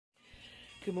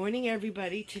Good morning,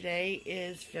 everybody. Today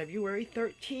is February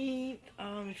 13th.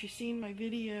 If you've seen my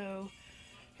video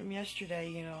from yesterday,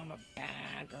 you know I'm a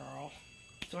bad girl.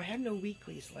 So I have no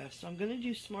weeklies left. So I'm going to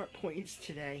do Smartpoints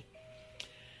today.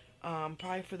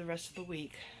 Probably for the rest of the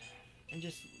week. And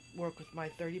just work with my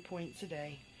 30 points a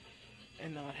day.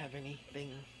 And not have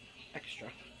anything extra.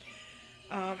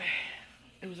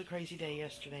 It was a crazy day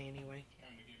yesterday anyway.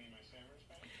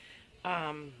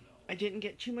 I didn't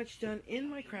get too much done in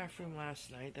my craft room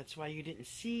last night. That's why you didn't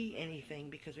see anything,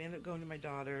 because we ended up going to my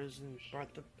daughter's and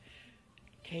brought the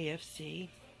KFC.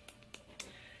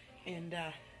 And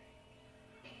I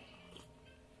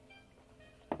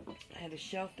had a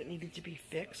shelf that needed to be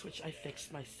fixed, which I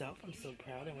fixed myself. I'm so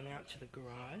proud. I went out to the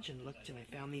garage and looked, and I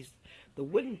found the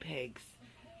wooden pegs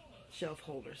shelf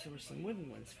holders. There were some wooden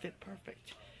ones, fit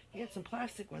perfect. You had some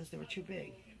plastic ones that were too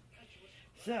big.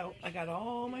 So, I got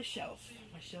all my shelves.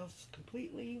 My shelves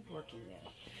completely working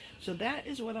now. So that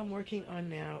is what I'm working on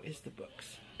now, is the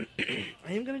books.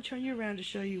 I am going to turn you around to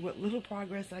show you what little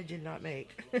progress I did not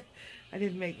make. I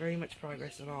didn't make very much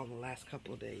progress at all the last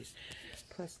couple of days.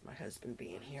 Plus my husband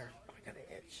being here. Oh, I got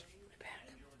an itch in my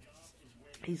back.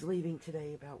 He's leaving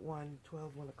today about 1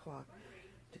 o'clock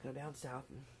to go down south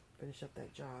and finish up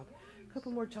that job. A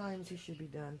couple more times he should be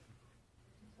done.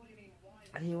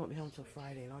 And he won't be home until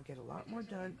Friday, and I'll get a lot more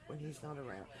done when he's not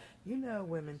around. You know,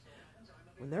 women,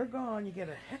 when they're gone, you get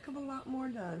a heck of a lot more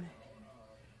done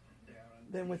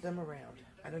than with them around.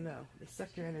 I don't know. They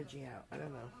suck your energy out. I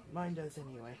don't know. Mine does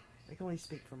anyway. I can only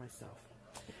speak for myself.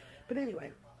 But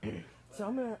anyway, so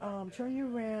I'm going to turn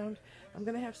you around. I'm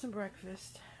going to have some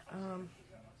breakfast.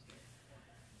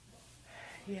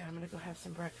 Yeah, I'm going to go have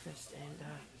some breakfast, and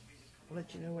I'll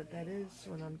let you know what that is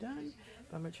when I'm done.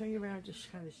 But I'm going to turn you around just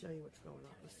to kind of show you what's going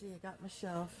on. You see, I got my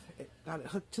shelf. Got it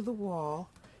hooked to the wall.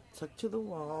 It's hooked to the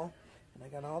wall. And I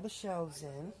got all the shelves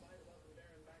in.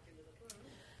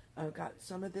 I've got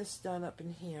some of this done up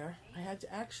in here. I had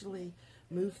to actually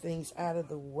move things out of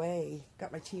the way.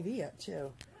 Got my TV up,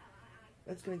 too.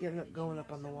 That's going to get going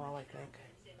up on the wall, I think.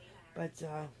 But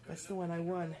that's the one I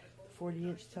won. The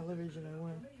 40-inch television I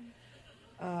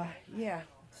won. Yeah,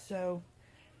 so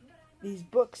these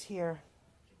books here,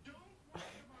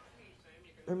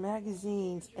 they're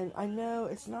magazines, and I know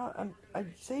it's not, I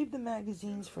saved the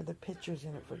magazines for the pictures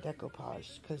in it for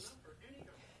decoupage, because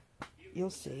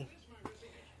you'll see.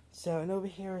 So, and over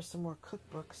here are some more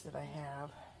cookbooks that I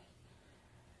have.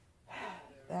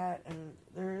 That, and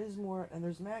there is more, and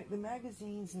there's the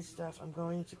magazines and stuff I'm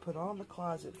going to put all in the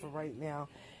closet for right now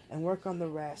and work on the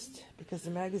rest, because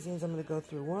the magazines I'm going to go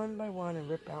through one by one and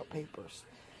rip out papers.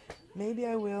 Maybe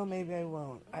I will, maybe I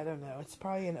won't. I don't know. It's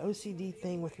probably an OCD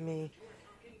thing with me.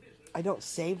 I don't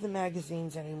save the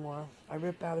magazines anymore. I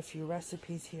rip out a few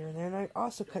recipes here and there, and I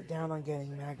also cut down on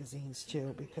getting magazines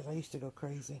too, because I used to go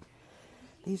crazy.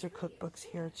 These are cookbooks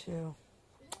here too.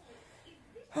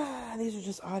 These are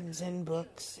just odds and end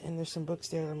books, and there's some books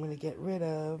there that I'm going to get rid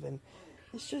of, and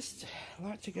it's just a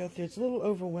lot to go through. It's a little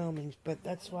overwhelming, but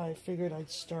that's why I figured I'd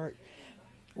start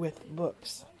with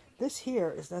books. This here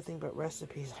is nothing but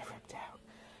recipes I ripped out.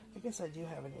 I guess I do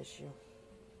have an issue.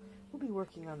 We'll be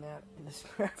working on that in this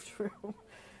craft room.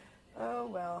 Oh,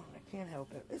 well, I can't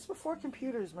help it. It's before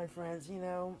computers, my friends. You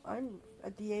know, I'm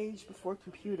at the age before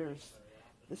computers.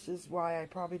 This is why I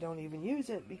probably don't even use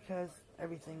it, because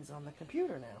everything's on the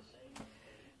computer now.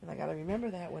 And I got to remember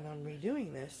that when I'm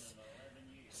redoing this.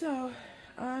 So,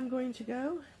 I'm going to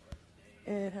go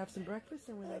and have some breakfast,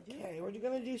 and when I do... Okay, we're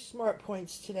going to do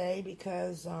Smartpoints today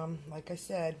because, like I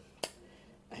said,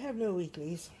 I have no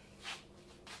weeklies.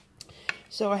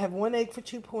 So I have 1 egg for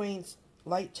 2 points,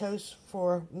 light toast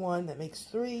for 1, that makes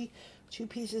 3, 2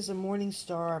 pieces of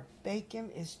Morningstar bacon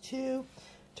is 2,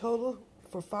 total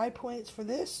for 5 points for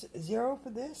this, 0 for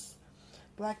this,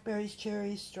 blackberries,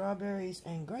 cherries, strawberries,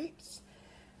 and grapes.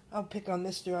 I'll pick on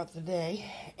this throughout the day,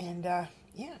 and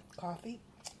yeah, coffee.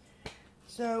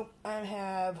 So I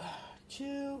have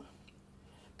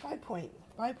 5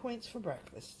 points for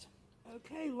breakfast.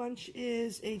 Okay, lunch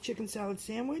is a chicken salad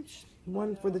sandwich.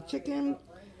 1 for the chicken.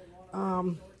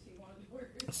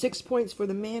 6 points for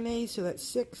the mayonnaise, so that's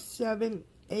 6, 7,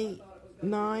 8,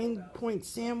 9 point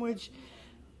sandwich.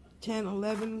 10,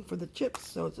 11 for the chips,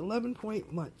 so it's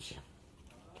 11-point lunch.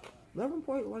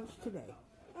 11-point lunch today.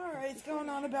 Alright, it's going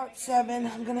on about 7.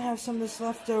 I'm going to have some of this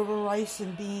leftover rice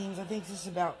and beans. I think this is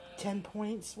about 10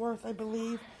 points worth, I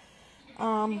believe.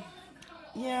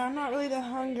 Yeah, I'm not really that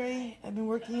hungry. I've been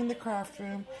working in the craft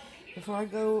room. Before I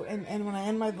go, and when I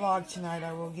end my vlog tonight,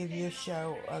 I will give you a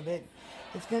show of it.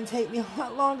 It's going to take me a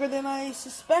lot longer than I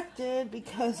suspected,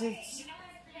 because it's,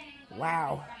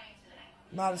 wow,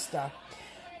 a lot of stuff.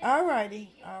 Alrighty,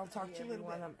 I'll talk to you later.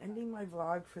 I'm ending my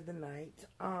vlog for the night.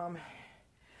 I'm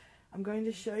going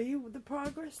to show you the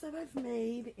progress that I've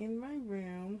made in my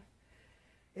room.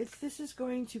 This is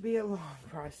going to be a long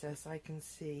process, I can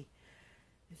see.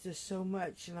 It's just so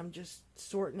much, and I'm just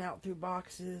sorting out through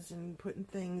boxes and putting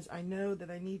things. I know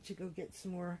that I need to go get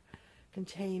some more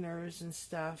containers and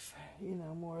stuff, you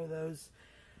know, more of those.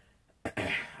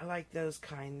 I like those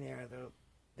kind there.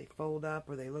 They fold up,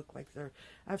 or they look like they're...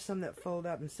 I have some that fold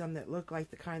up and some that look like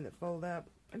the kind that fold up.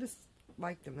 I just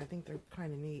like them. I think they're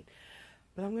kind of neat.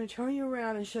 But I'm going to turn you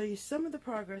around and show you some of the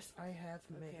progress I have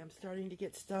made. Okay, I'm starting to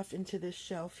get stuff into this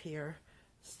shelf here.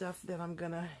 Stuff that I'm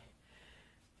going to...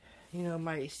 You know,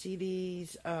 my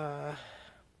CDs,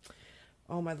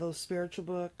 all my little spiritual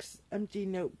books, empty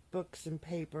notebooks and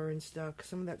paper and stuff.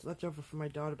 Some of that's left over from my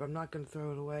daughter, but I'm not going to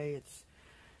throw it away. It's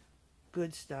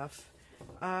good stuff.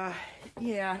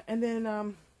 Yeah, and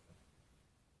then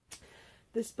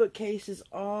this bookcase is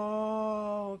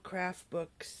all craft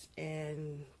books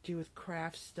and do with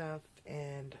craft stuff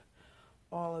and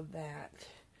all of that.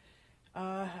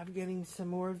 I'm getting some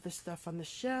more of the stuff on the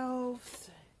shelves.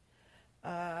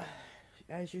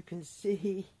 As you can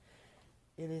see,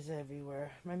 it is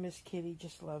everywhere. My Miss Kitty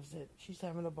just loves it. She's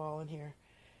having a ball in here.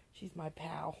 She's my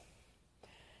pal.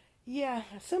 Yeah,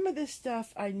 some of this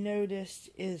stuff I noticed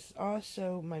is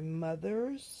also my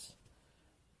mother's.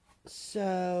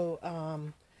 So,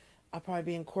 I'll probably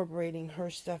be incorporating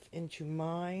her stuff into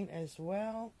mine as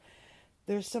well.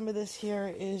 There's some of this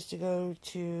here is to go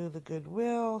to the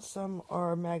Goodwill. Some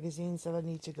are magazines that I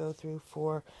need to go through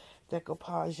for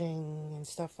decoupaging and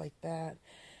stuff like that.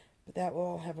 But that will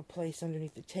all have a place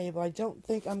underneath the table. I don't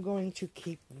think I'm going to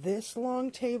keep this long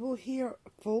table here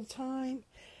full time.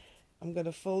 I'm going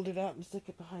to fold it up and stick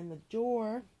it behind the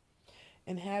door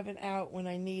and have it out when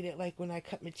I need it, like when I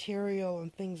cut material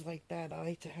and things like that. I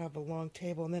like to have a long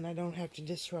table, and then I don't have to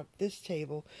disrupt this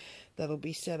table that'll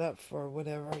be set up for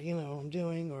whatever, you know, I'm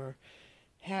doing or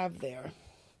have there.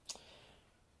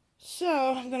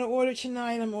 So, I'm going to order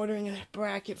tonight. I'm ordering a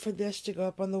bracket for this to go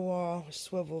up on the wall, a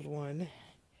swiveled one.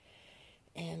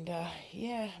 And,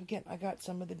 yeah, I got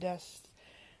some of the dust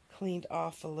cleaned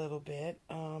off a little bit.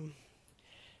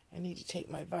 I need to take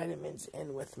my vitamins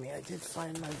in with me. I did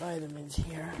find my vitamins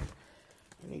here.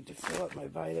 I need to fill up my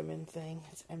vitamin thing.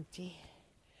 It's empty.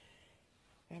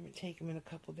 I haven't taken them in a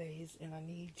couple days, and I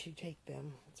need to take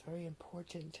them. It's very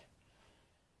important.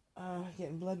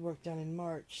 Getting blood work done in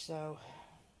March, so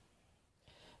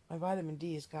my vitamin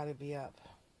D has got to be up.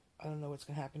 I don't know what's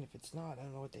going to happen if it's not. I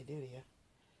don't know what they do to you.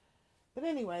 But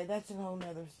anyway, that's a whole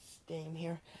nother game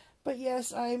here. But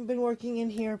yes, I've been working in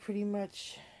here pretty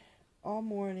much all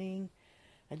morning.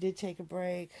 I did take a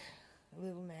break, a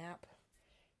little nap.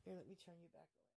 Here, let me turn you back.